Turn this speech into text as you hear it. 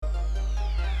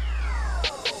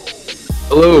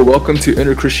Hello, welcome to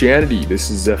Inner Christianity. This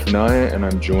is Zephaniah, and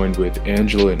I'm joined with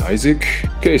Angela and Isaac.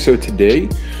 Okay, so today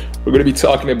we're going to be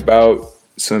talking about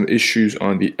some issues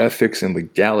on the ethics and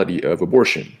legality of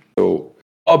abortion. So,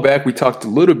 a while back, we talked a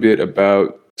little bit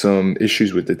about some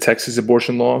issues with the Texas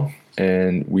abortion law,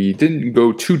 and we didn't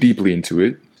go too deeply into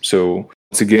it. So,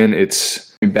 once again,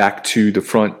 it's back to the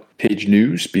front page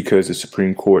news because the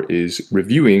Supreme Court is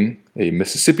reviewing a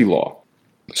Mississippi law.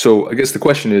 So, I guess the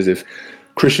question is, if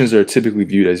Christians are typically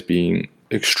viewed as being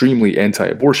extremely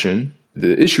anti-abortion,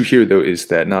 the issue here, though, is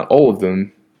that not all of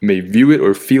them may view it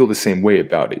or feel the same way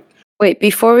about it. Wait,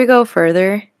 before we go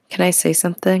further, can I say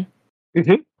something?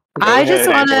 Mm-hmm. I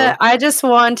just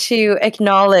want to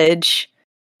acknowledge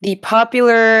the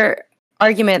popular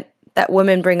argument that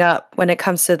women bring up when it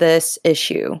comes to this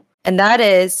issue. And that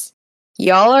is,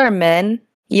 y'all are men,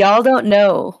 y'all don't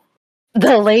know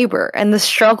the labor and the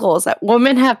struggles that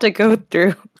women have to go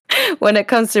through when it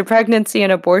comes to pregnancy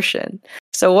and abortion.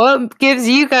 So what gives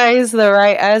you guys the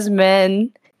right as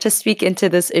men to speak into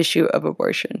this issue of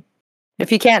abortion?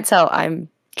 If you can't tell, I'm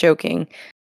joking.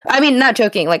 I mean, not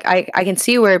joking. Like, I can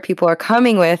see where people are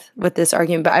coming with this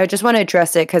argument, but I just want to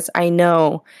address it because I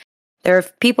know there are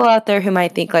people out there who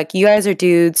might think, like, you guys are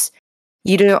dudes.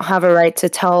 You don't have a right to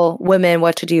tell women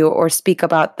what to do or speak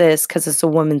about this because it's a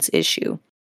woman's issue.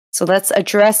 So let's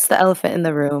address the elephant in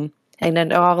the room and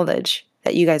acknowledge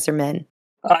that you guys are men.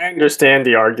 I understand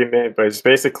the argument, but it's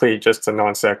basically just a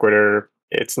non sequitur.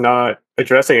 It's not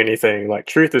addressing anything. Like,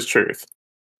 truth is truth.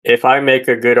 If I make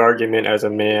a good argument as a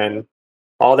man,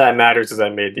 all that matters is I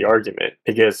made the argument,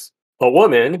 because a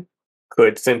woman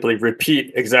could simply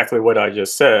repeat exactly what I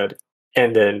just said,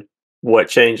 and then what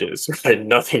changes? Right?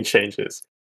 Nothing changes.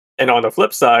 And on the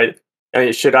flip side, I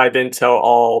mean, should I then tell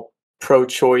all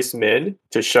pro-choice men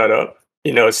to shut up?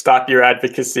 Stop your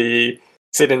advocacy,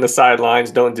 sit in the sidelines,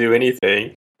 don't do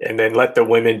anything, and then let the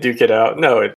women duke it out?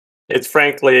 No, it's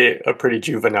frankly a pretty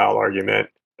juvenile argument.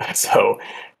 So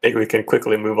I think we can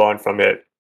quickly move on from it.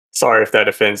 Sorry if that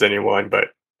offends anyone, but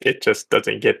it just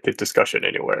doesn't get the discussion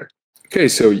anywhere. Okay,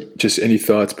 so just any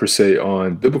thoughts per se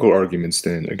on biblical arguments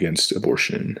then against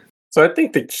abortion? So I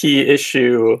think the key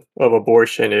issue of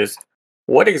abortion is,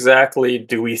 what exactly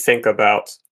do we think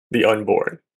about the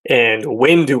unborn? And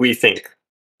when do we think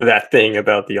that thing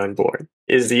about the unborn?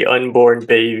 Is the unborn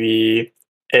baby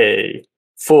a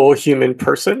full human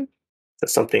person?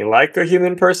 Something like a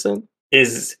human person?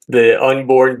 Is the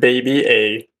unborn baby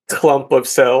a clump of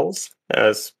cells,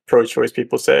 as pro-choice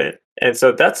people say? And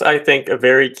so that's, I think, a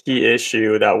very key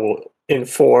issue that will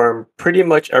inform pretty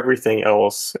much everything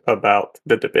else about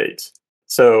the debate.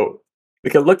 So we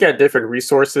can look at different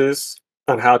resources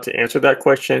on how to answer that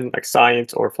question, like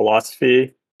science or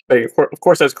philosophy. But of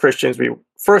course, as Christians, we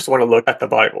first want to look at the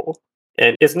Bible.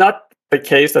 And it's not the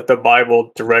case that the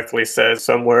Bible directly says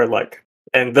somewhere like,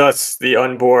 and thus the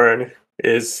unborn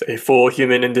is a full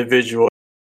human individual.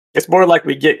 It's more like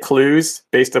we get clues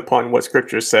based upon what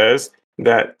Scripture says,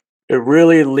 that it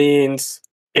really leans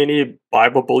any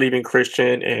Bible-believing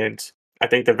Christian, and I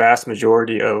think the vast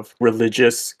majority of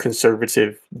religious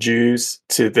conservative Jews,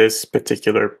 to this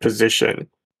particular position.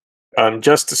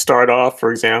 Just to start off,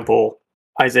 for example,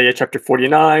 Isaiah chapter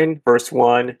 49, verse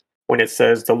 1, when it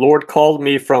says, "The Lord called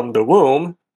me from the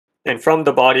womb, and from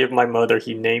the body of my mother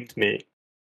he named me."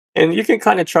 And you can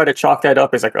kind of try to chalk that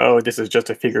up as like, oh, this is just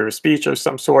a figure of speech of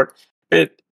some sort.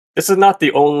 But this is not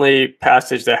the only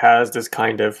passage that has this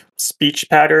kind of speech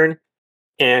pattern.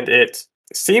 And it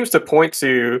seems to point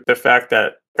to the fact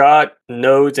that God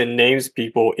knows and names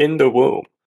people in the womb.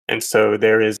 And so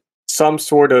there is some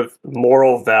sort of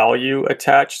moral value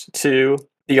attached to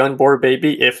the unborn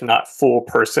baby, if not full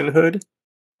personhood.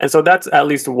 And so that's at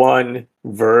least one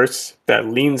verse that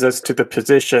leans us to the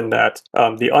position that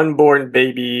the unborn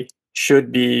baby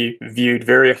should be viewed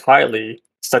very highly,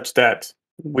 such that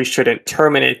we shouldn't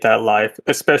terminate that life,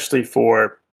 especially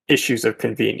for issues of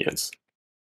convenience.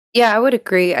 Yeah, I would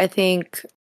agree. I think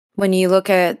when you look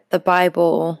at the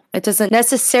Bible, it doesn't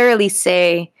necessarily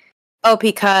say, oh,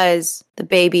 because the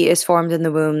baby is formed in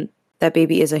the womb, that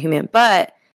baby is a human.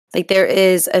 But like, there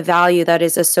is a value that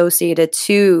is associated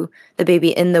to the baby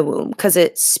in the womb because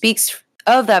it speaks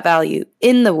of that value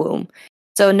in the womb.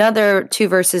 So another two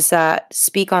verses that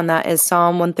speak on that is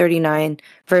Psalm 139,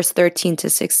 verse 13 to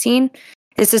 16.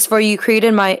 It says, "For you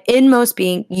created my inmost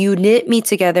being, you knit me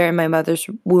together in my mother's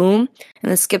womb." And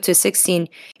then skip to 16.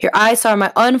 "Your eyes saw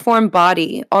my unformed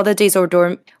body. All the days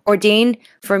ordained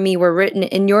for me were written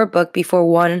in your book before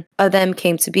one of them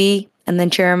came to be." And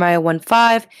then Jeremiah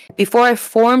 1:5, "Before I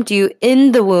formed you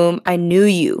in the womb, I knew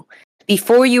you.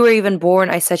 Before you were even born,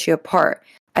 I set you apart.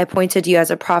 I appointed you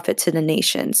as a prophet to the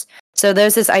nations." So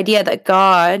there's this idea that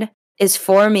God is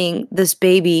forming this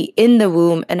baby in the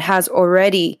womb and has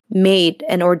already made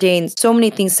and ordained so many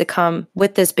things to come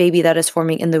with this baby that is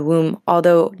forming in the womb,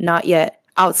 although not yet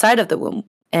outside of the womb.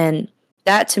 And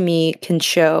that to me can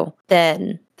show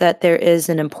then that there is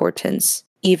an importance,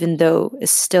 even though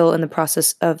it's still in the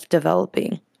process of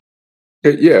developing.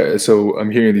 Yeah, so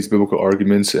I'm hearing these biblical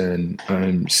arguments and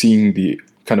I'm seeing the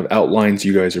kind of outlines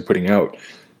you guys are putting out.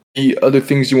 The other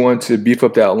things you want to beef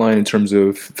up the outline in terms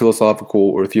of philosophical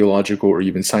or theological or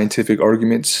even scientific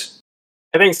arguments?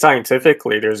 I think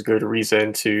scientifically there's good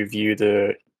reason to view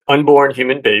the unborn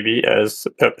human baby as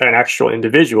an actual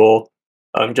individual.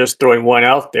 Just throwing one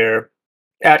out there,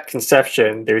 at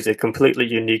conception, there's a completely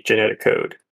unique genetic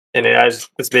code. And as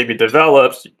this baby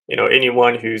develops,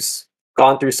 anyone who's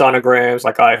gone through sonograms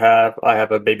like I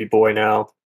have a baby boy now,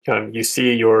 you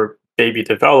see your baby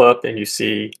develop and you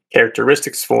see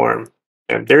characteristics form.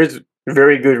 And there's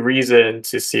very good reason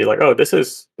to see like, oh, this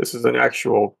is an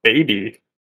actual baby.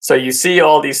 So you see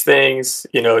all these things,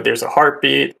 there's a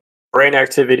heartbeat, brain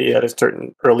activity at a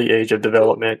certain early age of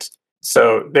development.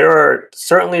 So there are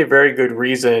certainly very good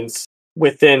reasons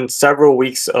within several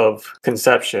weeks of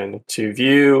conception to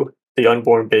view the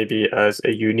unborn baby as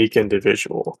a unique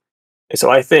individual. And so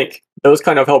I think those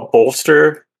kind of help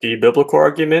bolster the biblical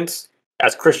arguments.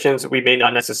 As Christians, we may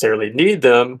not necessarily need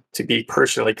them to be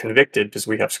personally convicted because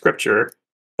we have scripture,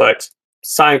 but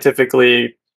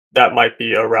scientifically, that might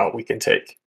be a route we can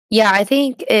take. Yeah, I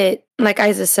think it, like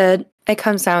Isa said, it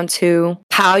comes down to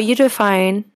how you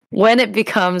define when it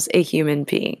becomes a human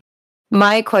being.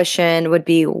 My question would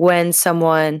be when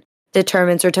someone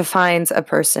determines or defines a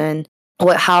person,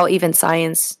 how even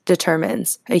science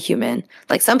determines a human.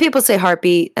 Like some people say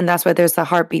heartbeat, and that's why there's the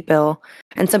heartbeat bill.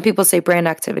 And some people say brain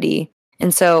activity.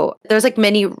 And so there's like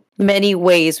many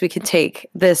ways we could take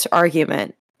this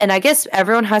argument. And I guess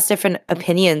everyone has different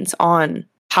opinions on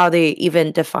how they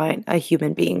even define a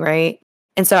human being, right?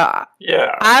 And so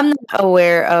yeah, I'm not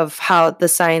aware of how the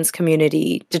science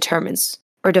community determines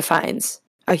or defines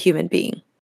a human being.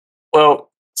 Well,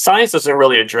 science doesn't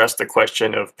really address the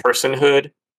question of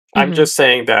personhood. I'm just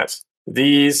saying that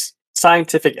these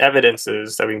scientific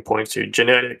evidences that we can point to,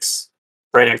 genetics,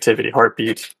 brain activity,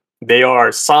 heartbeat, they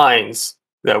are signs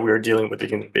that we are dealing with a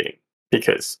human being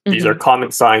because these are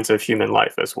common signs of human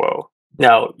life as well.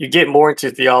 Now, you get more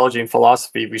into theology and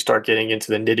philosophy, we start getting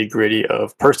into the nitty-gritty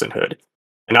of personhood.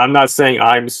 And I'm not saying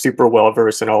I'm super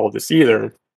well-versed in all of this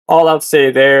either. All I'll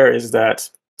say there is that,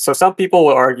 so some people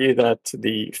will argue that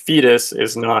the fetus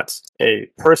is not a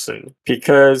person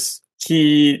because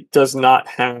he does not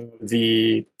have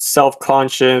the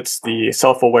self-conscious, the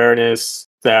self-awareness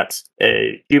that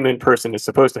a human person is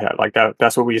supposed to have. Like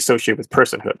that's what we associate with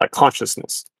personhood, like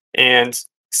consciousness. And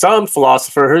some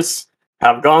philosophers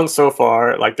have gone so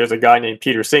far, like there's a guy named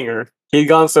Peter Singer, he's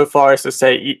gone so far as to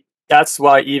say that's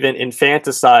why even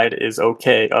infanticide is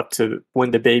okay up to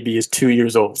when the baby is 2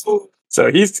 years old.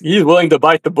 So he's willing to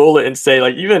bite the bullet and say,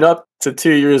 like, even up to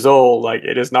 2 years old, like,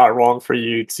 it is not wrong for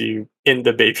you to end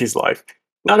the baby's life.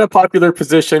 Not a popular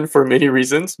position for many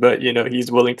reasons, but, he's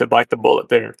willing to bite the bullet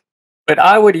there. But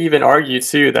I would even argue,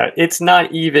 too, that it's not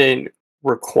even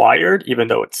required, even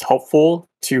though it's helpful,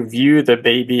 to view the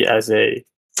baby as a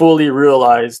fully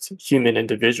realized human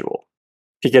individual.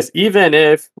 Because even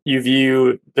if you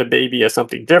view the baby as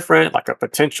something different, like a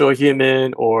potential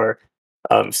human or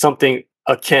something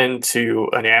akin to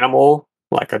an animal,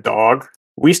 like a dog,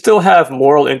 we still have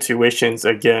moral intuitions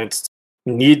against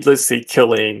needlessly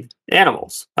killing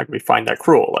animals. Like we find that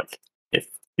cruel. Like if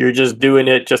you're just doing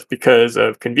it just because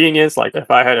of convenience, like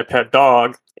if I had a pet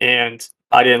dog and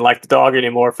I didn't like the dog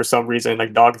anymore for some reason,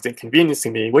 like dog is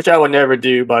inconveniencing me, which I would never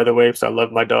do, by the way, because I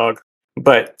love my dog.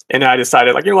 And I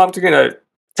decided, like, I'm just going to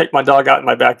take my dog out in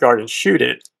my backyard and shoot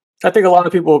it. I think a lot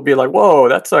of people will be like, whoa,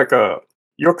 that's like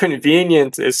your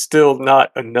convenience is still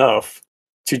not enough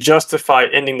to justify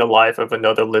ending the life of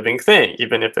another living thing,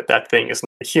 even if that thing is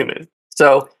not a human.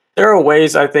 So there are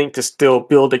ways, I think, to still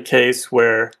build a case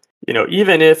where,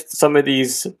 even if some of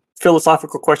these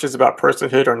philosophical questions about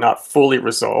personhood are not fully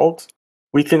resolved,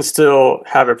 we can still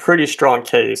have a pretty strong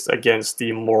case against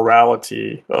the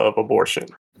morality of abortion.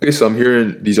 Okay, so I'm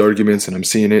hearing these arguments and I'm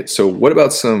seeing it. So what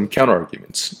about some counter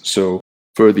arguments? So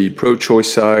for the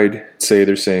pro-choice side, say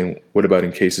they're saying, what about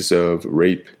in cases of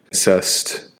rape,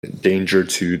 incest, danger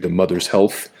to the mother's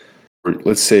health? Or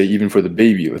let's say even for the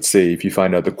baby, let's say if you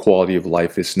find out the quality of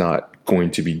life is not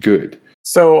going to be good.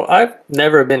 So I've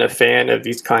never been a fan of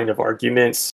these kind of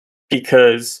arguments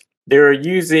because they're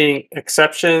using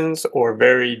exceptions or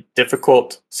very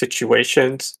difficult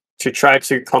situations to try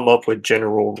to come up with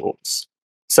general rules.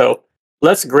 So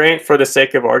let's grant for the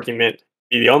sake of argument,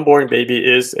 the unborn baby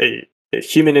is a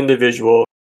human individual.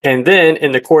 And then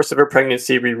in the course of a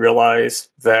pregnancy, we realize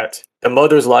that the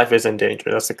mother's life is in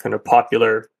danger. That's a kind of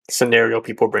popular scenario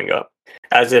people bring up,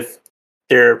 as if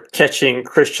they're catching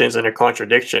Christians in a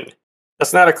contradiction.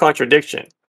 That's not a contradiction.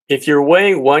 If you're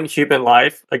weighing one human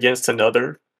life against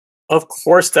another, of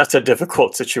course that's a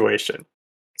difficult situation.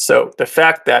 So the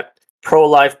fact that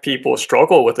pro-life people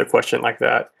struggle with a question like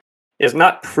that is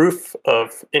not proof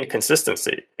of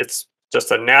inconsistency. It's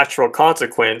just a natural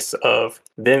consequence of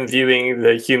them viewing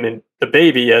the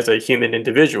baby as a human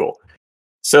individual.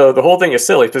 So the whole thing is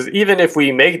silly, because even if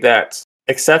we make that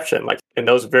exception, like in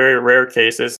those very rare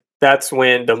cases, that's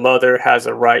when the mother has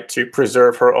a right to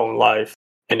preserve her own life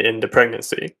and end the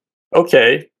pregnancy.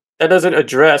 Okay, that doesn't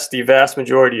address the vast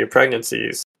majority of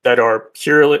pregnancies that are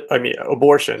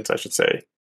abortions, I should say,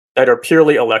 that are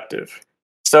purely elective.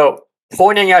 So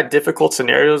pointing out difficult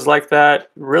scenarios like that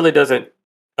really doesn't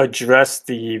address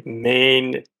the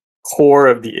main core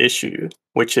of the issue,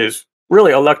 which is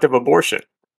really elective abortion.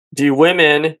 Do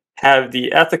women have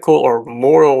the ethical or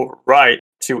moral right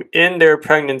to end their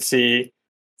pregnancy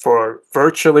for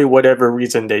virtually whatever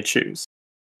reason they choose?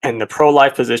 And the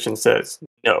pro-life position says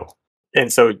no.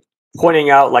 And so pointing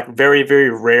out like very, very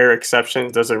rare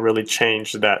exceptions doesn't really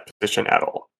change that position at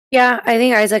all. Yeah, I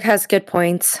think Isaac has good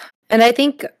points. And I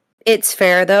think it's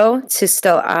fair, though, to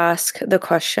still ask the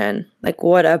question, like,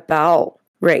 what about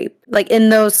rape? Like, in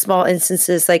those small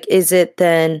instances, like, is it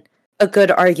then a good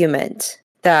argument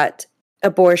that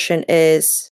abortion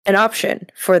is an option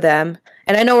for them?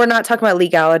 And I know we're not talking about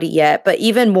legality yet, but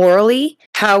even morally,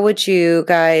 how would you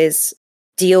guys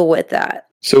deal with that?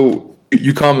 So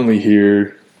you commonly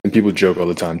hear, and people joke all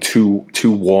the time, two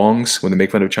wrongs when they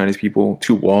make fun of Chinese people.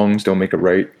 Two wrongs don't make a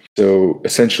right. So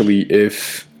essentially,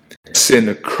 if sin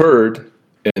occurred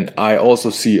and I also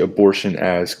see abortion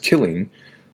as killing,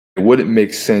 it wouldn't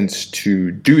make sense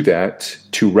to do that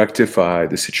to rectify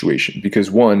the situation.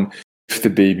 Because one, if the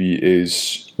baby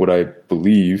is what I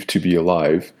believe to be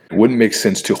alive, it wouldn't make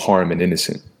sense to harm an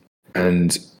innocent.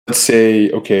 And let's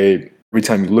say, okay, every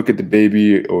time you look at the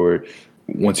baby or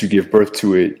once you give birth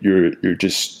to it, you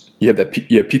have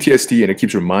PTSD and it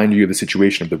keeps reminding you of the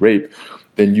situation of the rape,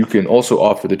 then you can also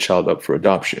offer the child up for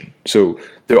adoption. So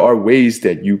there are ways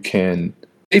that you can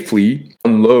safely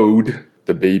unload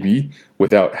the baby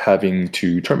without having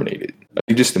to terminate it. I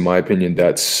think just in my opinion,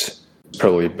 that's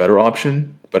probably a better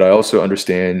option. But I also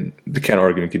understand the counter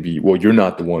argument could be, well, you're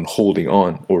not the one holding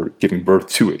on or giving birth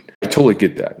to it. I totally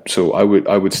get that. So I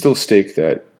would still stake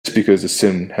that just because the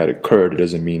sin had occurred, it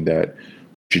doesn't mean that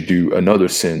you should do another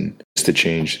sin just to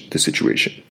change the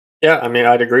situation. Yeah, I mean,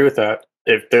 I'd agree with that.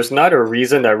 If there's not a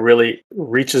reason that really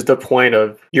reaches the point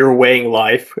of you're weighing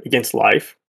life against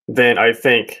life, then I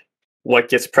think what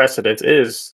gets precedence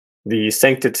is the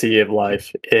sanctity of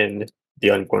life in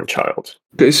the unborn child.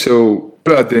 Okay, so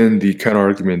what about then the counter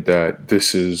argument that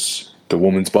this is the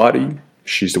woman's body?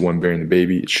 She's the one bearing the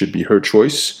baby. It should be her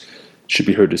choice. It should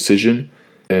be her decision.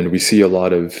 And we see a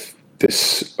lot of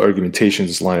this argumentation,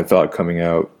 this line of thought coming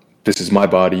out. This is my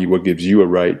body. What gives you a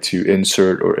right to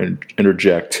insert or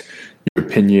interject your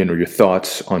opinion or your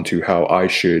thoughts onto how I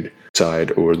should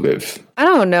decide or live? I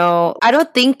don't know. I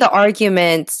don't think the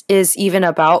argument is even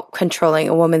about controlling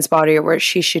a woman's body or what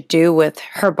she should do with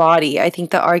her body. I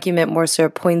think the argument more so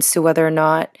points to whether or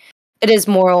not it is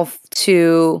moral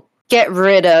to get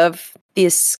rid of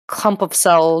this clump of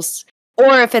cells,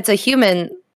 or if it's a human.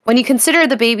 When you consider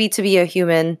the baby to be a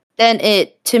human, then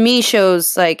it, to me,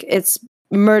 shows like it's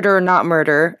murder, not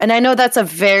murder. And I know that's a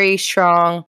very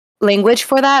strong language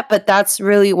for that, but that's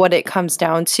really what it comes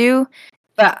down to.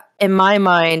 But in my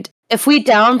mind, if we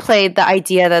downplayed the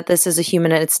idea that this is a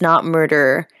human and it's not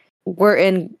murder, we're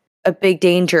in a big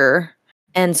danger.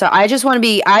 And so I just want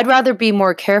to I'd rather be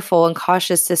more careful and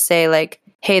cautious to say like,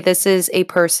 hey, this is a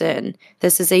person,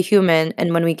 this is a human.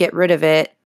 And when we get rid of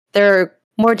it, there are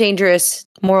more dangerous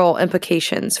moral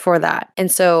implications for that.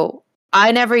 And so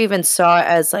I never even saw it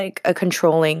as like a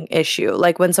controlling issue.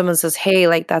 Like when someone says, hey,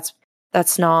 like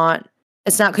it's not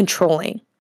controlling.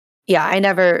 Yeah, I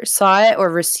never saw it or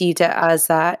received it as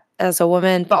that as a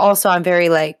woman, but also I'm very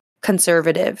like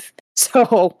conservative.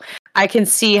 So I can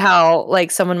see how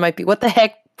like someone might be, what the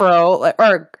heck, bro? Like,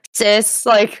 or sis,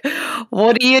 like,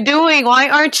 what are you doing? Why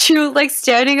aren't you like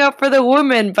standing up for the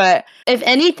woman? But if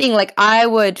anything, like I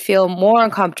would feel more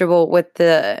uncomfortable with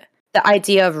the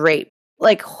idea of rape.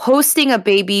 Like hosting a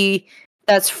baby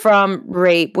that's from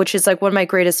rape, which is like one of my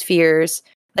greatest fears,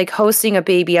 like hosting a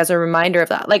baby as a reminder of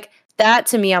that. Like that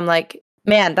to me, I'm like,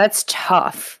 man, that's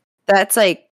tough. That's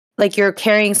like you're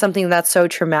carrying something that's so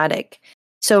traumatic.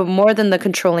 So more than the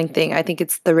controlling thing, I think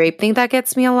it's the rape thing that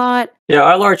gets me a lot. Yeah,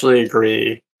 I largely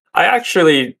agree. I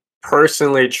actually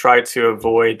personally try to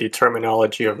avoid the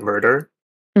terminology of murder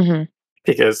Mm-hmm.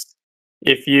 because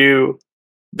if you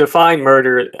define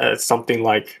murder as something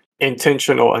like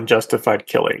intentional, unjustified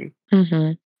killing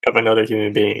Mm-hmm. of another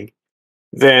human being,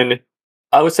 then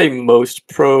I would say most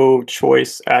pro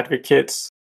choice advocates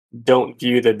don't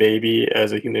view the baby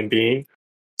as a human being.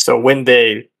 So when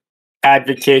they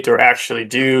advocate or actually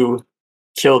do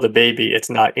kill the baby, it's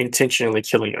not intentionally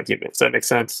killing a human. Does that make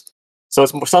sense? So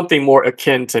it's something more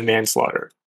akin to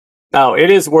manslaughter. Now, it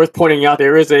is worth pointing out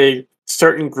there is a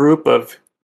certain group of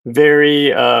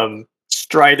very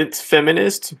strident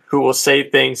feminists who will say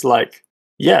things like,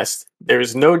 yes,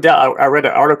 there's no doubt. I read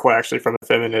an article actually from a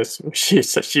feminist.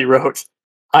 She wrote,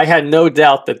 I had no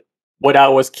doubt that what I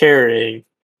was carrying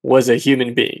was a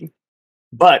human being.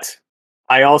 But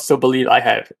I also believe I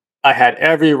had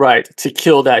every right to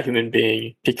kill that human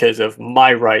being because of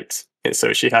my rights. And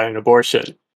so she had an abortion.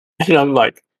 And I'm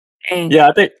like, Dang. yeah,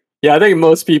 I think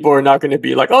most people are not going to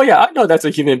be like, oh yeah, I know that's a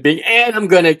human being and I'm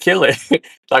going to kill it.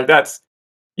 Like that's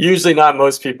usually not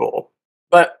most people.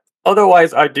 But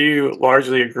otherwise, I do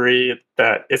largely agree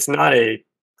that it's not a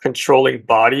controlling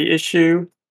body issue.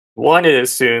 One, it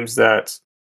assumes that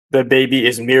the baby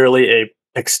is merely a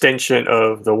extension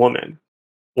of the woman,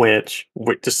 which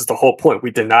this is the whole point.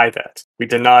 We deny that. We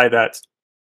deny that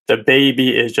the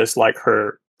baby is just like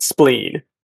her spleen.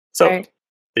 So Right.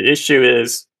 the issue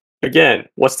is, again,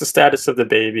 what's the status of the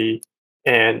baby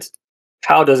and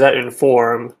how does that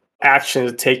inform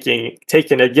actions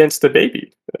taken against the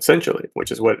baby, essentially,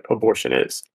 which is what abortion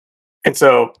is. And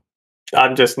so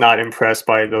I'm just not impressed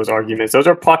by those arguments. Those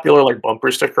are popular like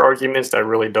bumper sticker arguments that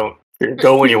really don't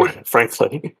go anywhere,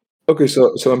 frankly. Okay,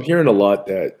 so I'm hearing a lot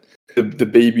that the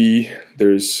baby,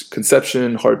 there's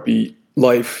conception, heartbeat,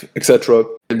 life, etc.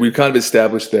 And we've kind of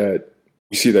established that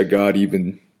we see that God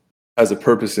even has a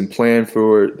purpose and plan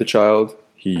for the child.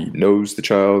 He knows the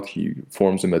child, he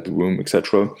forms him at the womb,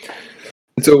 etc.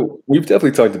 And so we've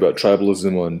definitely talked about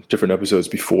tribalism on different episodes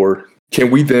before.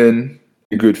 Can we then,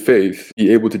 in good faith,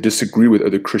 be able to disagree with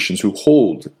other Christians who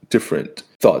hold different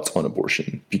thoughts on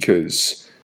abortion? Because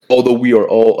although we are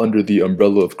all under the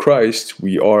umbrella of Christ,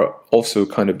 we are also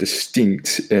kind of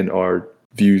distinct in our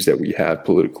views that we have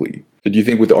politically. So do you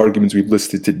think with the arguments we've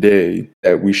listed today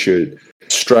that we should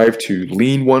strive to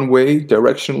lean one way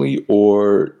directionally,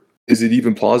 or is it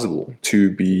even plausible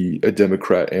to be a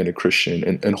Democrat and a Christian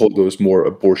and hold those more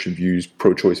abortion views,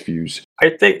 pro-choice views? I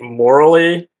think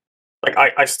morally, like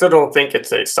I still don't think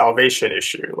it's a salvation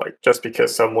issue. Like just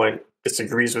because someone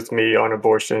disagrees with me on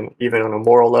abortion, even on a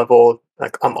moral level,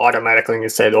 like I'm automatically going to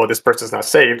say, oh, this person's not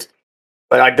saved.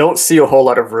 But I don't see a whole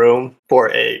lot of room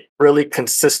for a really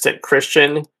consistent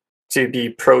Christian to be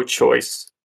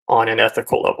pro-choice on an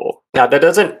ethical level. Now, that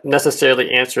doesn't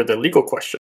necessarily answer the legal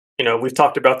question. You know, we've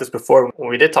talked about this before when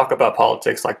we did talk about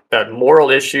politics, like that moral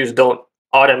issues don't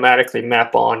automatically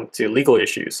map on to legal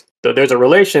issues. So there's a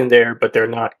relation there, but they're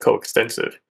not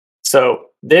coextensive. So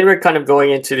then we're kind of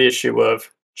going into the issue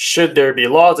of, should there be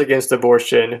laws against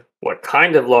abortion? What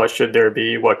kind of laws should there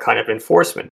be? What kind of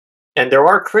enforcement? And there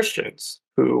are Christians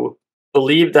who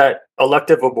believe that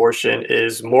elective abortion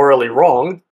is morally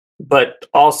wrong, but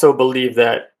also believe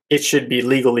that it should be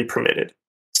legally permitted.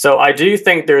 So I do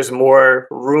think there's more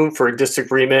room for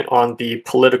disagreement on the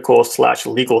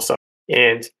political/legal side.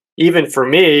 And even for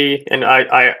me, and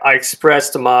I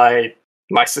expressed my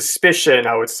suspicion,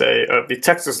 I would say, of the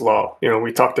Texas law. You know,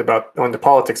 we talked about on the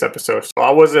politics episode.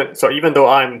 So even though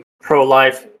I'm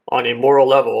pro-life on a moral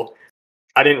level,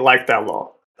 I didn't like that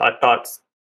law. I thought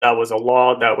that was a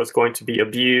law that was going to be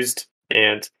abused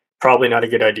and probably not a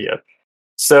good idea.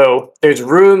 So there's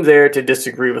room there to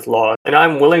disagree with law. And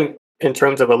I'm willing, in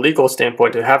terms of a legal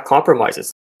standpoint, to have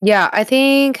compromises. Yeah, I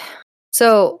think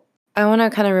so. I want to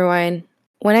kind of rewind.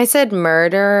 When I said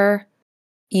murder,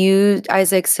 you,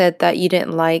 Isaac, said that you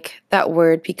didn't like that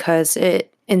word because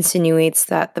it insinuates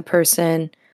that the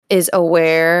person is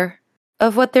aware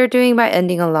of what they're doing by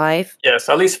ending a life. Yes,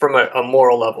 at least from a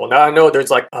moral level. Now, I know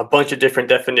there's like a bunch of different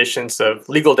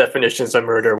legal definitions of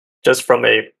murder. Just from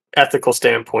a ethical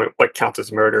standpoint, what counts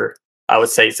as murder? I would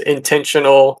say it's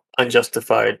intentional,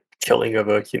 unjustified killing of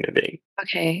a human being.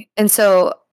 Okay. And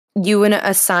so you wouldn't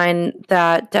assign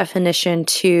that definition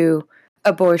to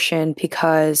abortion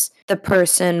because the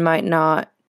person might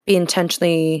not be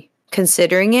intentionally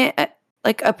considering it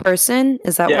like a person?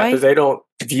 Is that Yeah, why? because they don't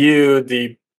view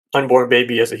the unborn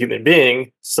baby as a human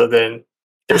being. So then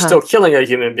they're still killing a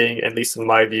human being, at least in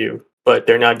my view, but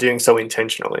they're not doing so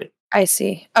intentionally. I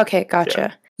see. Okay,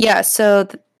 gotcha. Yeah, so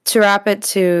to wrap it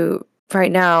to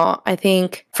right now. I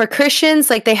think for Christians,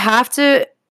 like they have to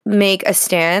make a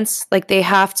stance. Like they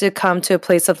have to come to a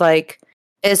place of like,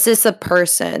 is this a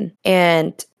person?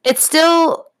 And it's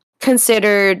still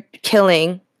considered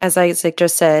killing, as Isaac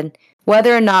just said,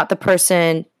 whether or not the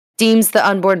person deems the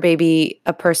unborn baby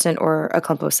a person or a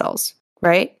clump of cells,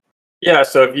 right? Yeah,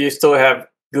 so if you still have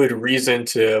good reason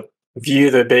to view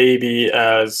the baby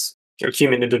as a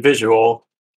human individual,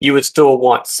 you would still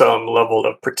want some level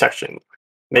of protection,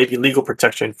 maybe legal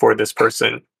protection for this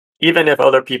person, even if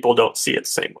other people don't see it the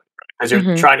same way, right? Because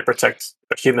you're trying to protect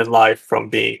a human life from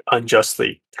being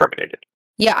unjustly terminated.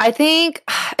 Yeah, I think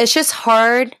it's just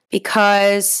hard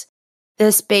because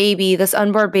this baby, this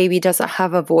unborn baby, doesn't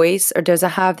have a voice or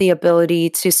doesn't have the ability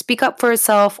to speak up for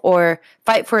itself or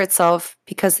fight for itself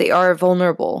because they are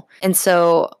vulnerable. And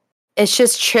so it's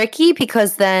just tricky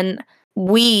because then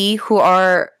we who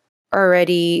are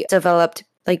already developed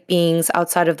like beings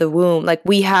outside of the womb, like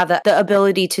we have the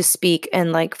ability to speak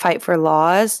and like fight for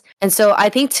laws. And so I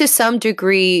think to some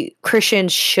degree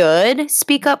Christians should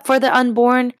speak up for the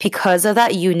unborn because of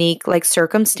that unique like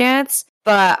circumstance.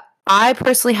 But I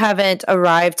personally haven't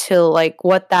arrived to like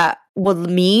what that would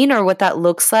mean or what that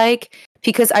looks like,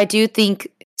 because I do think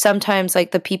sometimes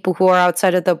like the people who are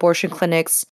outside of the abortion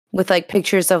clinics with like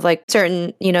pictures of like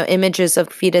certain, images of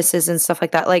fetuses and stuff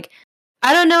like that, like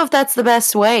I don't know if that's the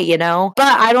best way, but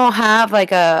I don't have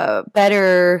like a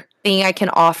better thing I can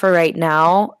offer right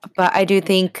now. But I do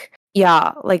think,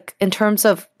 yeah, like in terms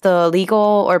of the legal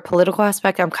or political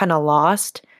aspect, I'm kind of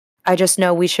lost. I just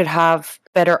know we should have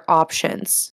better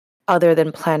options other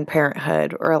than Planned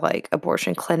Parenthood or like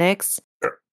abortion clinics.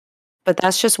 Sure. But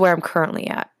that's just where I'm currently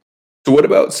at. So what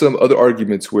about some other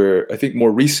arguments where I think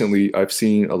more recently I've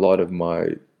seen a lot of my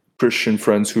Christian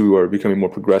friends who are becoming more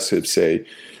progressive say,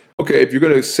 okay, if you're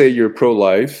going to say you're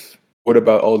pro-life, what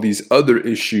about all these other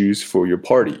issues for your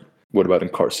party? What about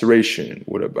incarceration?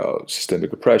 What about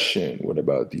systemic oppression? What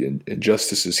about the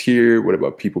injustices here? What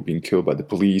about people being killed by the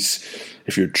police?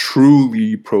 If you're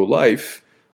truly pro-life,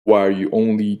 why are you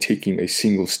only taking a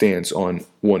single stance on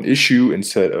one issue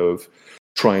instead of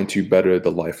trying to better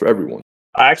the life for everyone?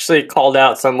 I actually called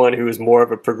out someone who is more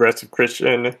of a progressive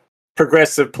Christian,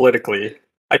 progressive politically.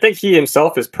 I think he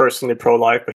himself is personally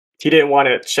pro-life, but he didn't want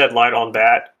to shed light on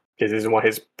that because he doesn't want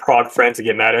his prog friends to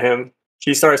get mad at him.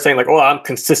 He started saying like, I'm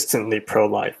consistently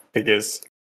pro-life because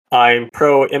I'm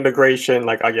pro-immigration.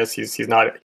 Like, I guess he's not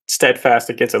steadfast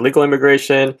against illegal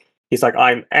immigration. He's like,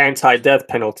 I'm anti-death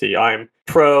penalty. I'm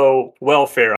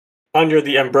pro-welfare. Under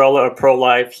the umbrella of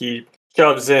pro-life, he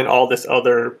shoves in all this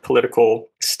other political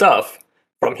stuff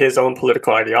from his own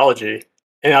political ideology.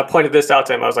 And I pointed this out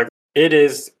to him. I was like, it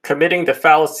is committing the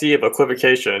fallacy of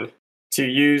equivocation to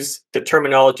use the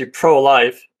terminology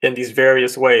pro-life in these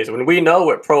various ways. When we know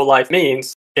what pro-life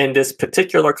means in this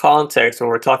particular context, when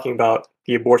we're talking about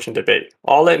the abortion debate,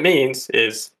 all it means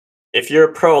is if you're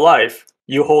pro-life,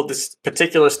 you hold this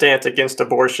particular stance against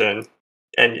abortion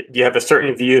and you have a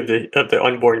certain view of the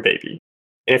unborn baby.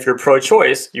 And if you're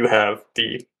pro-choice, you have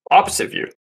the opposite view.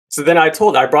 So then I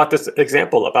brought this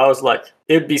example up. I was like,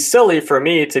 it'd be silly for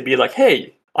me to be like,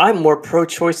 hey, I'm more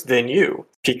pro-choice than you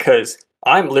because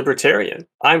I'm libertarian.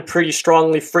 I'm pretty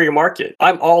strongly free market.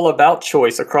 I'm all about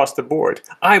choice across the board.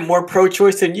 I'm more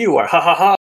pro-choice than you are. Ha ha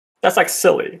ha. That's like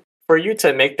silly. For you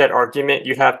to make that argument,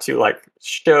 you have to like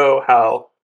show how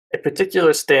a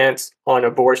particular stance on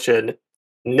abortion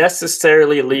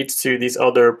necessarily leads to these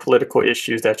other political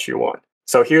issues that you want.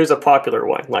 So here's a popular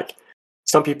one. Like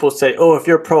some people say, if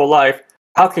you're pro-life,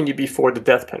 how can you be for the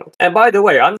death penalty? And by the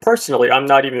way, I'm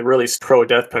not even really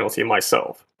pro-death penalty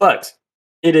myself. But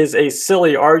it is a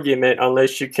silly argument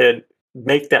unless you can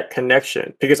make that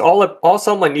connection. Because all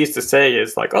someone needs to say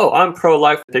is like, I'm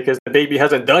pro-life because the baby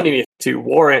hasn't done anything to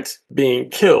warrant being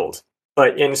killed.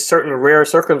 But in certain rare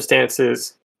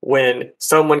circumstances, when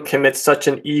someone commits such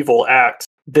an evil act,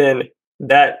 then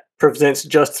that presents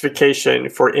justification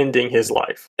for ending his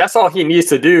life. That's all he needs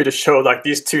to do to show like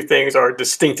these two things are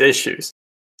distinct issues.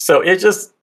 So it's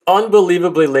just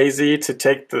unbelievably lazy to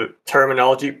take the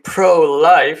terminology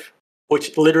pro-life,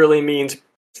 which literally means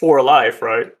for life,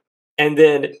 right? And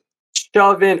then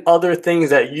shove in other things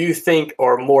that you think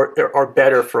are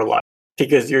better for life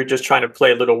because you're just trying to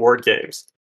play little word games.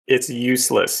 It's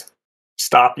useless.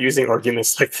 Stop using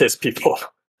arguments like this, people.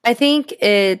 I think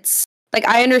it's like,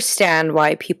 I understand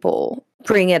why people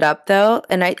bring it up though.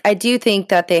 And I do think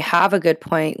that they have a good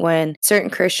point when certain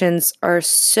Christians are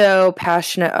so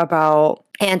passionate about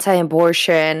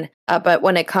anti-abortion, but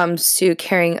when it comes to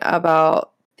caring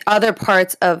about other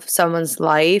parts of someone's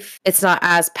life, it's not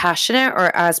as passionate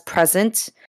or as present.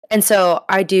 And so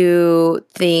I do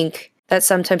think that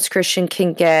sometimes Christian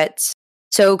can get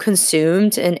so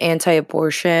consumed in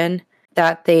anti-abortion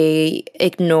that they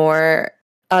ignore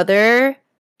other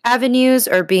avenues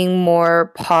or being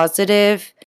more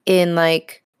positive in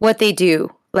like what they do,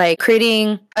 like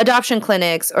creating adoption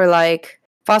clinics or like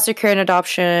foster care and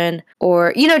adoption,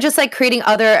 or just like creating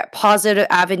other positive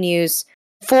avenues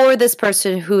for this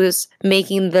person who is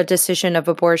making the decision of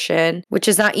abortion, which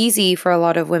is not easy for a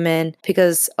lot of women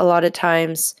because a lot of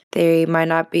times they might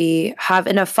not have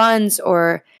enough funds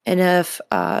or enough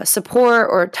support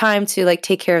or time to like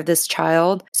take care of this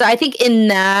child. So I think in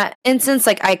that instance,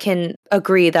 like I can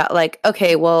agree that like,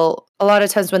 okay, well, a lot of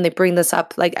times when they bring this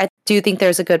up, like I do think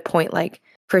there's a good point, like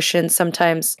Christians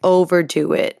sometimes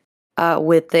overdo it.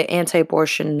 With the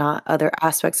anti-abortion, not other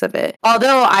aspects of it.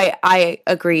 Although I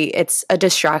agree, it's a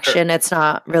distraction. Sure. It's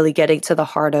not really getting to the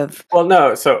heart of... Well,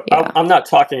 no, so yeah. I'm not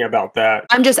talking about that.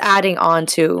 I'm just adding on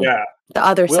to the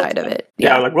other side of it.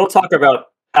 Yeah, like we'll talk about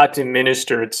how to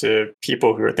minister to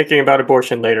people who are thinking about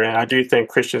abortion later, and I do think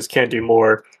Christians can do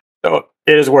more. So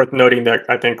it is worth noting that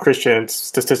I think Christians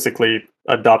statistically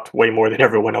adopt way more than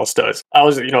everyone else does. I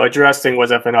was, addressing what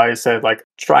Zephaniah said, like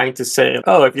trying to say,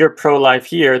 oh, if you're pro-life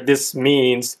here, this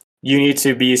means you need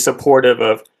to be supportive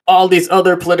of all these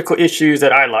other political issues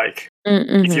that I like.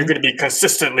 Mm-hmm. If you're going to be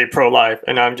consistently pro-life.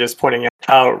 And I'm just pointing out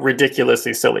how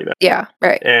ridiculously silly that is. Yeah,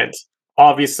 right. And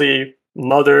obviously,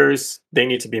 mothers, they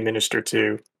need to be ministered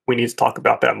to. We need to talk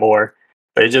about that more.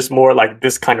 But it's just more like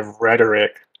this kind of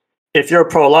rhetoric. If you're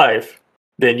pro-life,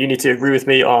 then you need to agree with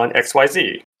me on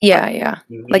XYZ. Yeah.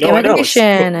 Like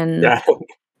immigration and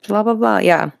blah, blah, blah.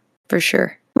 Yeah, for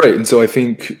sure. Right. And so I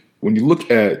think when you look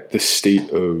at the state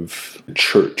of the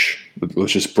church,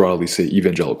 let's just broadly say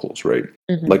evangelicals, right?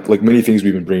 Mm-hmm. Like many things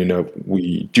we've been bringing up,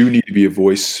 we do need to be a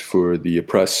voice for the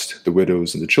oppressed, the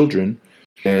widows, and the children.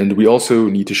 And we also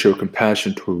need to show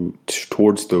compassion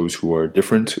towards those who are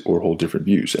different or hold different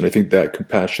views. And I think that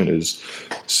compassion is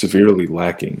severely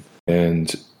lacking.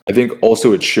 And I think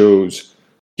also it shows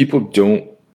people don't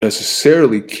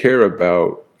necessarily care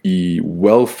about the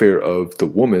welfare of the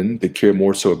woman. They care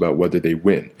more so about whether they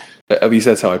win. At least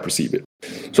that's how I perceive it.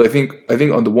 So I think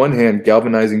on the one hand,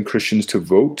 galvanizing Christians to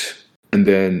vote and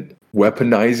then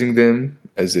weaponizing them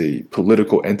as a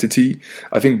political entity,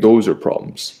 I think those are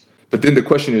problems. But then the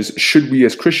question is, should we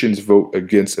as Christians vote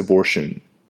against abortion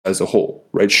as a whole,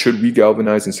 right? Should we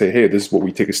galvanize and say, hey, this is what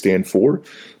we take a stand for?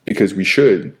 Because we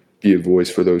should be a voice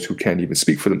for those who can't even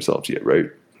speak for themselves yet, right?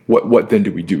 What then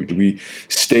do we do? Do we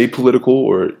stay political,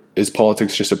 or is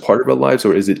politics just a part of our lives,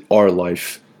 or is it our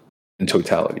life in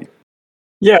totality?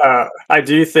 Yeah, I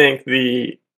do think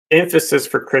the emphasis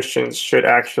for Christians should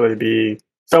actually be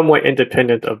somewhat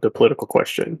independent of the political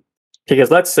question.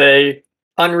 Because let's say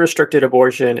unrestricted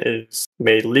abortion is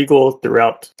made legal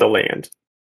throughout the land.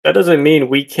 That doesn't mean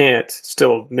we can't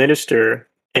still minister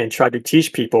and try to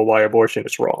teach people why abortion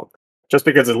is wrong. Just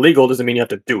because it's legal doesn't mean you have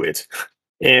to do it.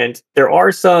 And there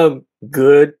are some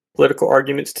good political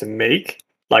arguments to make.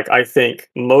 Like, I think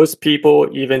most people,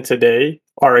 even today,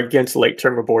 are against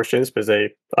late-term abortions because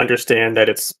they understand that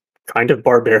it's kind of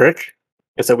barbaric.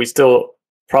 And so we still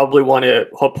probably want to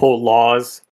uphold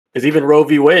laws, because even Roe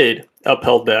v. Wade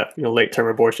upheld that, late-term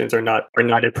abortions are not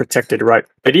a protected right.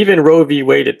 But even Roe v.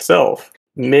 Wade itself,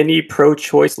 many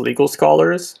pro-choice legal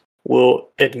scholars will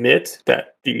admit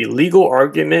that the legal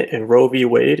argument in Roe v.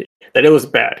 Wade, that it was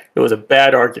bad. It was a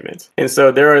bad argument. And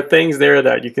so there are things there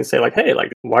that you can say like, hey,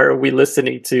 like, why are we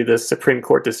listening to the Supreme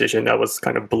Court decision that was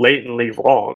kind of blatantly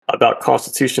wrong about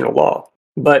constitutional law?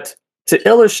 But to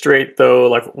illustrate, though,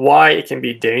 like why it can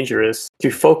be dangerous to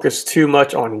focus too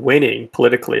much on winning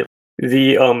politically,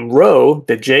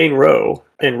 the Jane Roe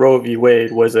in Roe v.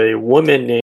 Wade was a woman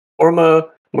named Norma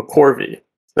McCorvey.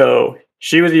 So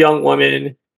she was a young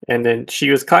woman, and then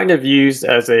she was kind of used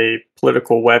as a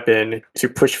political weapon to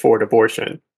push forward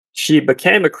abortion. She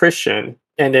became a Christian,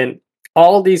 and then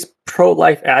all these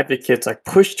pro-life advocates like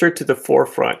pushed her to the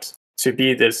forefront to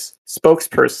be this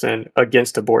spokesperson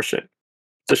against abortion.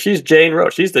 So she's Jane Roe.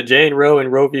 She's the Jane Roe in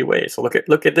Roe v. Wade. So look at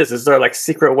this. This is their like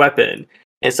secret weapon.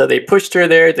 And so they pushed her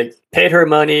there. They paid her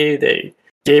money. They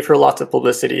gave her lots of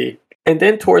publicity. And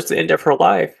then towards the end of her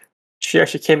life, she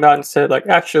actually came out and said, like,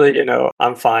 actually,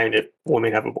 I'm fine if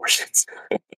women have abortions.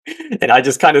 And I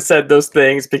just kind of said those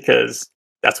things because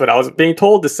that's what I was being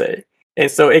told to say. And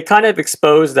so it kind of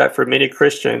exposed that for many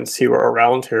Christians who were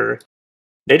around her,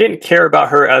 they didn't care about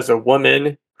her as a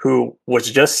woman who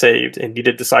was just saved and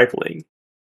needed discipling.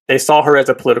 They saw her as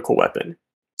a political weapon.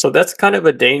 So that's kind of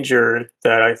a danger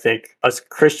that I think us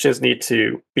Christians need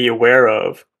to be aware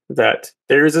of, that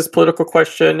there is this political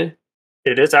question.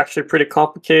 It is actually pretty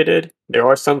complicated. There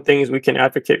are some things we can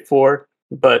advocate for,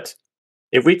 but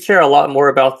if we care a lot more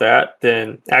about that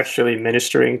than actually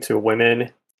ministering to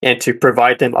women and to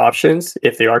provide them options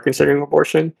if they are considering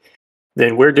abortion,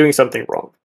 then we're doing something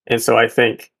wrong. And so I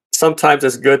think sometimes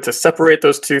it's good to separate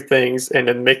those two things and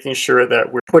then making sure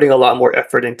that we're putting a lot more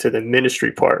effort into the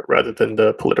ministry part rather than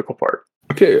the political part.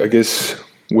 Okay, I guess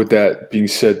with that being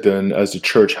said, then as a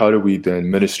church, how do we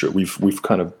then minister? We've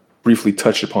kind of briefly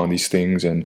touched upon these things,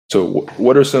 and so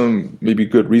what are some maybe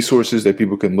good resources that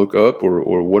people can look up,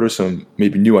 or what are some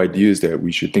maybe new ideas that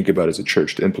we should think about as a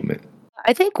church to implement?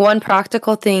 I think one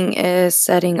practical thing is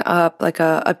setting up like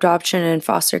a adoption and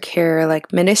foster care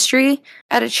like ministry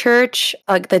at a church.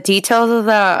 Like the details of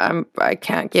that I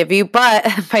can't give you, but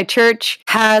my church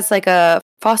has like a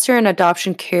foster and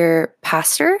adoption care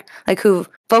pastor, like who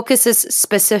focuses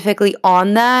specifically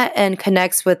on that and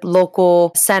connects with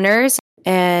local centers.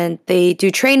 And they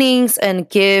do trainings and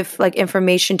give like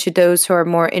information to those who are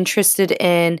more interested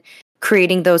in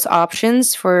creating those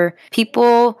options for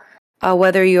people.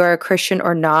 Whether you are a Christian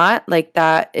or not, like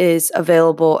that is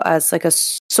available as like a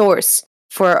source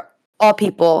for all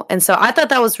people. And so I thought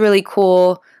that was really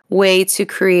cool way to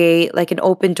create like an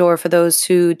open door for those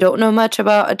who don't know much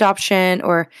about adoption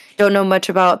or don't know much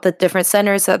about the different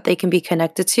centers that they can be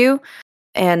connected to.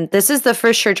 And this is the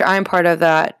first church I'm part of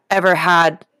that ever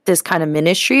had this kind of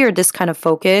ministry or this kind of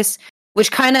focus,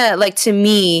 which kind of like to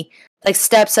me like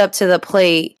steps up to the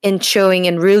plate in showing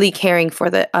and really caring for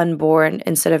the unborn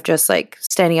instead of just like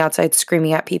standing outside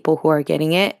screaming at people who are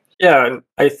getting it. Yeah, and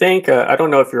I think, I don't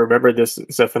know if you remember this,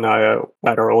 Zephaniah,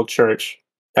 at our old church,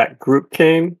 that group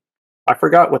came. I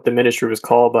forgot what the ministry was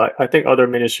called, but I think other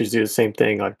ministries do the same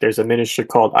thing. Like there's a ministry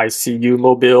called ICU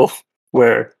Mobile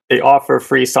where they offer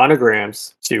free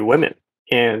sonograms to women.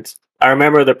 And I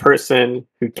remember the person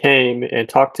who came and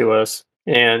talked to us,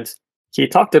 and he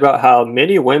talked about how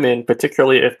many women,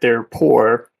 particularly if they're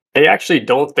poor, they actually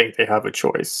don't think they have a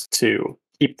choice to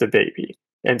keep the baby.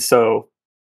 And so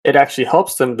it actually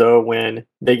helps them, though, when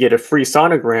they get a free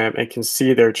sonogram and can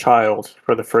see their child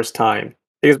for the first time.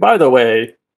 Because, by the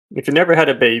way, if you never had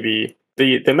a baby,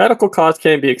 the medical costs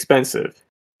can be expensive.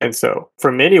 And so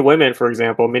for many women, for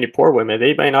example, many poor women,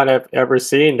 they may not have ever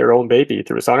seen their own baby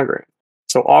through a sonogram.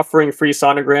 So offering free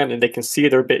sonogram and they can see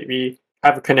their baby,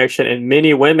 have a connection. And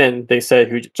many women, they said,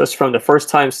 who just from the first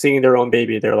time seeing their own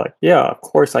baby, they're like, yeah, of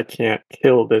course I can't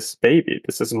kill this baby.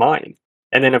 This is mine.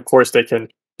 And then, of course, they can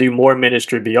do more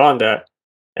ministry beyond that.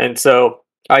 And so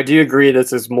I do agree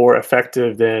this is more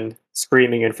effective than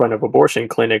screaming in front of abortion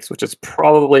clinics, which is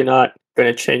probably not going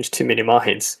to change too many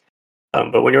minds.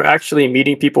 But when you're actually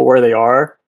meeting people where they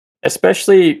are,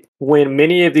 especially when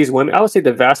many of these women, I would say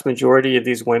the vast majority of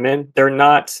these women, they're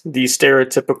not the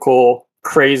stereotypical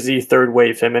crazy third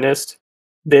wave feminist.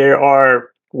 There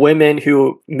are women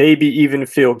who maybe even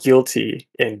feel guilty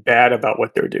and bad about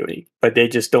what they're doing, but they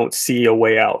just don't see a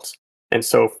way out. And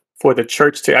so for the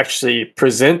church to actually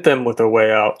present them with a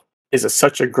way out is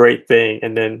such a great thing.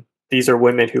 And then these are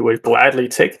women who would gladly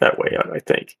take that way out, I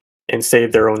think, and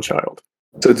save their own child.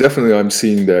 So definitely I'm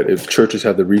seeing that if churches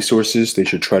have the resources, they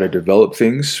should try to develop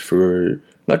things for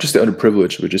not just the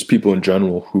underprivileged, but just people in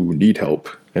general who need help.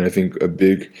 And I think a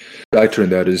big factor in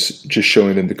that is just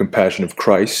showing them the compassion of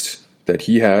Christ that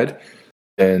he had.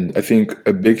 And I think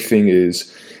a big thing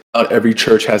is not every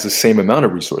church has the same amount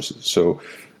of resources. So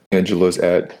Angela's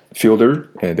at Fielder,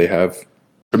 and they have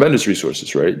tremendous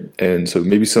resources, right? And so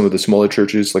maybe some of the smaller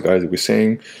churches, like Isaac was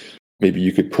saying, maybe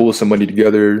you could pull some money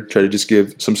together, try to just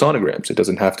give some sonograms. It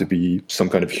doesn't have to be some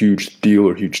kind of huge deal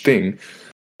or huge thing.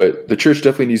 But the church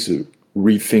definitely needs to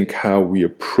rethink how we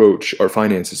approach our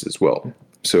finances as well.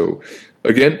 So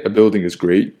again, a building is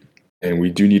great, and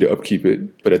we do need to upkeep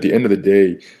it. But at the end of the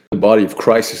day, the body of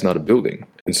Christ is not a building.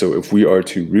 And so if we are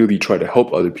to really try to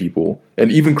help other people,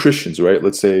 and even Christians, right?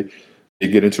 Let's say they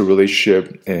get into a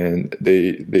relationship and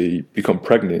they become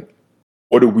pregnant.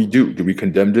 What do we do? Do we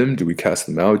condemn them? Do we cast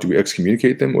them out? Do we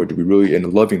excommunicate them? Or do we really, in a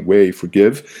loving way,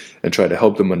 forgive and try to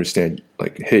help them understand,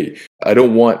 like, hey, I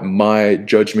don't want my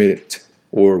judgment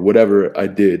or whatever I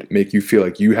did make you feel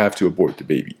like you have to abort the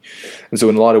baby. And so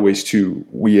in a lot of ways, too,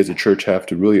 we as a church have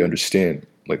to really understand,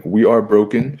 like, we are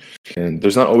broken, and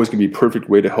there's not always going to be a perfect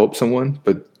way to help someone,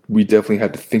 but we definitely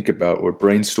have to think about or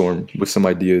brainstorm with some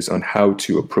ideas on how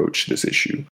to approach this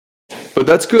issue. But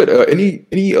that's good.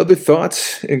 Any other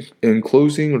thoughts in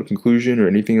closing or conclusion or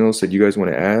anything else that you guys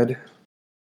want to add?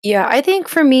 Yeah, I think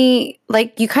for me,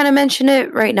 like you kind of mentioned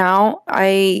it right now,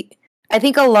 I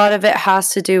think a lot of it has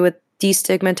to do with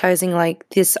destigmatizing like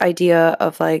this idea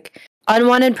of like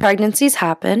unwanted pregnancies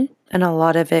happen, and a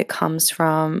lot of it comes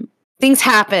from things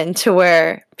happen to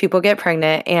where people get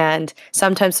pregnant, and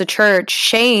sometimes the church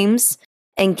shames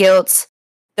and guilts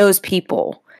those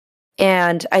people.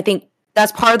 And I think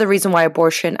that's part of the reason why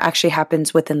abortion actually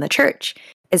happens within the church,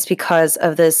 is because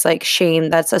of this like shame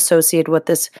that's associated with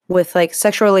this, with like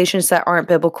sexual relations that aren't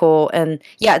biblical. And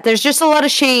yeah, there's just a lot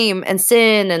of shame and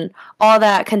sin and all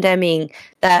that condemning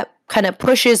that kind of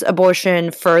pushes abortion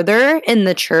further in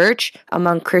the church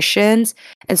among Christians.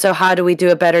 And so how do we do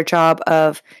a better job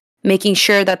of making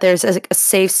sure that there's a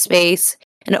safe space,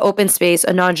 an open space,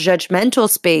 a non-judgmental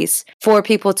space for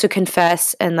people to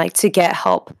confess and like to get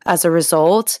help as a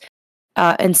result,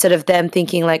 instead of them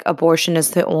thinking like abortion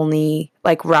is the only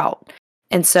like route.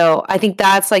 And so I think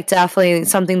that's like definitely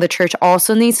something the church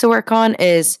also needs to work on,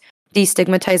 is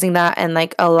destigmatizing that and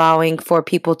like allowing for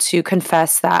people to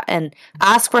confess that and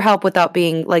ask for help without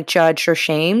being like judged or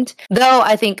shamed. Though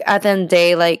I think at the end of the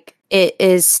day, like it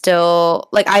is still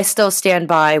like, I still stand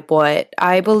by what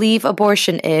I believe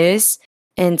abortion is,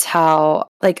 and how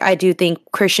like I do think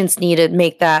Christians need to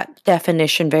make that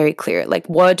definition very clear. Like,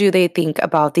 what do they think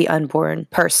about the unborn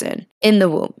person in the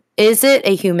womb? Is it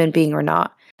a human being or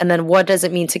not? And then what does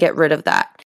it mean to get rid of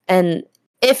that? And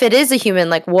if it is a human,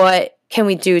 like what can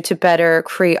we do to better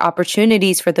create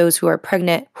opportunities for those who are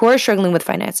pregnant, who are struggling with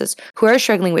finances, who are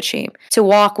struggling with shame, to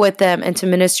walk with them and to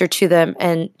minister to them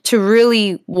and to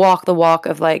really walk the walk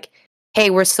of like, hey,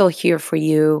 we're still here for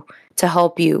you to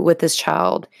help you with this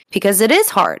child, because it is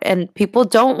hard and people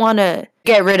don't want to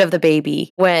get rid of the baby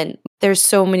when there's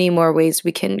so many more ways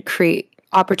we can create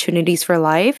opportunities for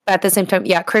life. But at the same time,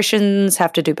 yeah, Christians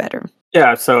have to do better.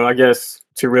 Yeah, so I guess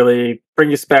to really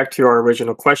bring us back to our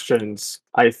original questions,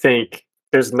 I think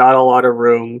there's not a lot of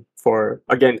room for,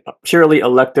 again, purely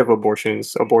elective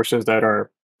abortions that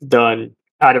are done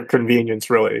out of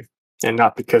convenience, really, and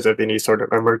not because of any sort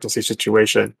of emergency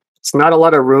situation. It's not a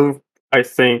lot of room, I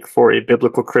think, for a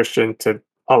biblical Christian to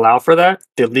allow for that.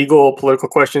 The legal political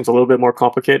question is a little bit more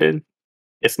complicated.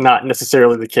 It's not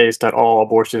necessarily the case that all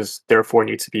abortions therefore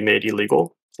need to be made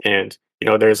illegal. And, you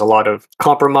know, there's a lot of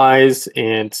compromise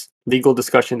and legal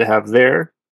discussion to have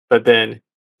there. But then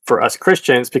for us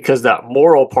Christians, because that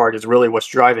moral part is really what's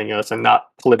driving us and not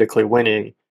politically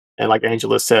winning, and like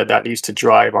Angela said, that needs to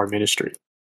drive our ministry,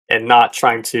 and not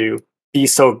trying to be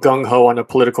so gung-ho on a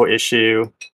political issue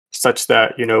such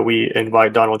that, you know, we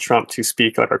invite Donald Trump to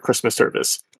speak at our Christmas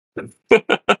service.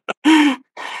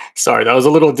 Sorry, that was a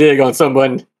little dig on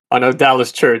someone on a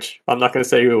Dallas church. I'm not going to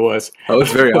say who it was. Oh,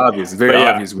 it's very obvious. Very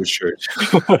obvious which church.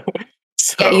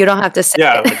 So, yeah, you don't have to say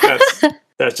it. Like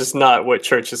that's just not what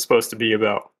church is supposed to be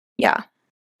about. Yeah.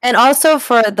 And also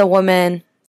for the woman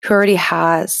who already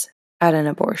has had an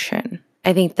abortion,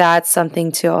 I think that's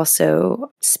something to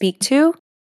also speak to.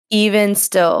 Even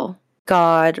still,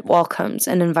 God welcomes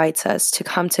and invites us to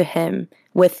come to him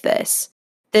with this.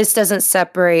 This doesn't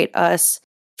separate us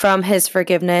from his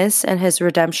forgiveness and his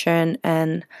redemption.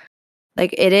 And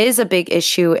like, it is a big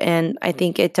issue. And I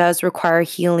think it does require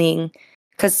healing,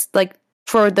 because like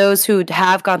for those who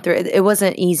have gone through it, it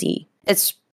wasn't easy.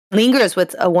 It lingers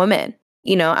with a woman,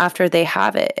 you know, after they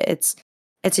have it. It's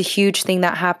a huge thing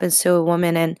that happens to a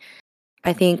woman. And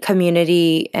I think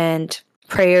community and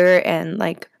prayer and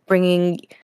like bringing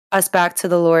us back to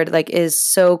the Lord like is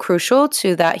so crucial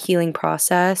to that healing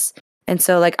process. And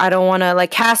so like I don't want to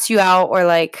like cast you out or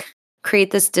like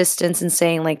create this distance and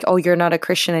saying like, oh, you're not a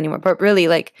Christian anymore. But really,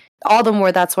 like all the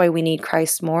more, that's why we need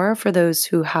Christ more, for those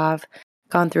who have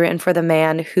gone through it, and for the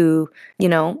man who, you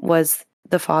know, was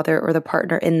the father or the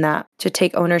partner in that, to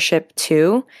take ownership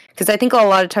too. Because I think a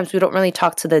lot of times we don't really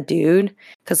talk to the dude,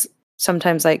 because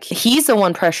sometimes like he's the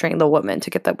one pressuring the woman to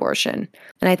get the abortion.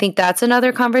 And I think that's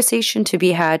another conversation to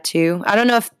be had too. I don't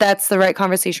know if that's the right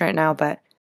conversation right now, but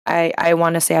I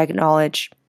want to say I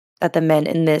acknowledge that the men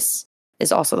in this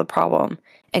is also the problem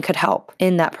and could help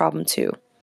in that problem too.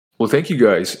 Well, thank you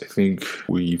guys. I think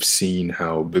we've seen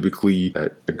how biblically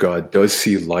that God does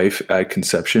see life at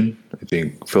conception. I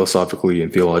think philosophically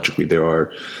and theologically there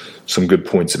are some good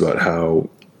points about how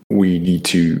we need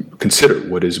to consider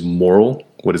what is moral,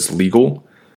 what is legal,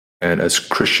 and as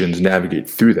Christians navigate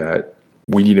through that,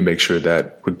 we need to make sure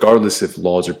that regardless if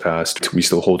laws are passed, we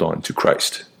still hold on to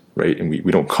Christ, right? And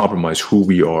we don't compromise who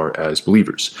we are as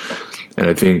believers. And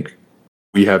I think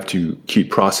we have to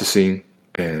keep processing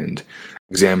and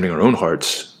examining our own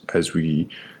hearts as we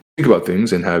think about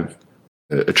things, and have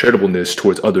a charitableness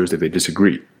towards others if they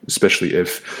disagree, especially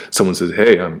if someone says,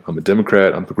 hey, I'm a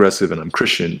Democrat, I'm progressive, and I'm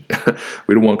Christian.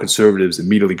 We don't want conservatives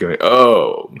immediately going,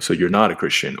 oh, so you're not a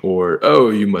Christian, or,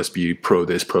 oh, you must be pro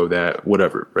this, pro that,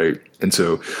 whatever, right? And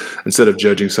so instead of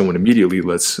judging someone immediately,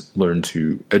 let's learn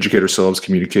to educate ourselves,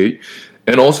 communicate,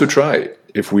 and also try,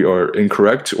 if we are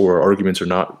incorrect or our arguments are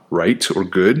not right or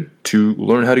good, to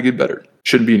learn how to get better.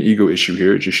 shouldn't be an ego issue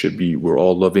here. It just should be we're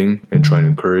all loving and trying to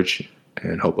encourage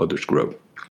and help others grow.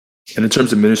 And in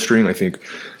terms of ministering, I think,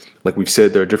 like we've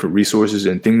said, there are different resources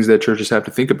and things that churches have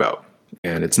to think about.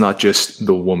 And it's not just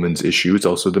the woman's issue, it's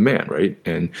also the man, right?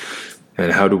 And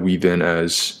how do we then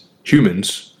as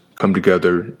humans come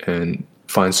together and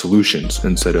find solutions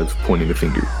instead of pointing the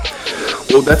finger?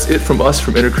 Well, that's it from us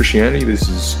from Inner Christianity. This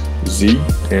is Z,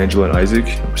 Angela, and Isaac.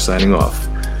 We're signing off.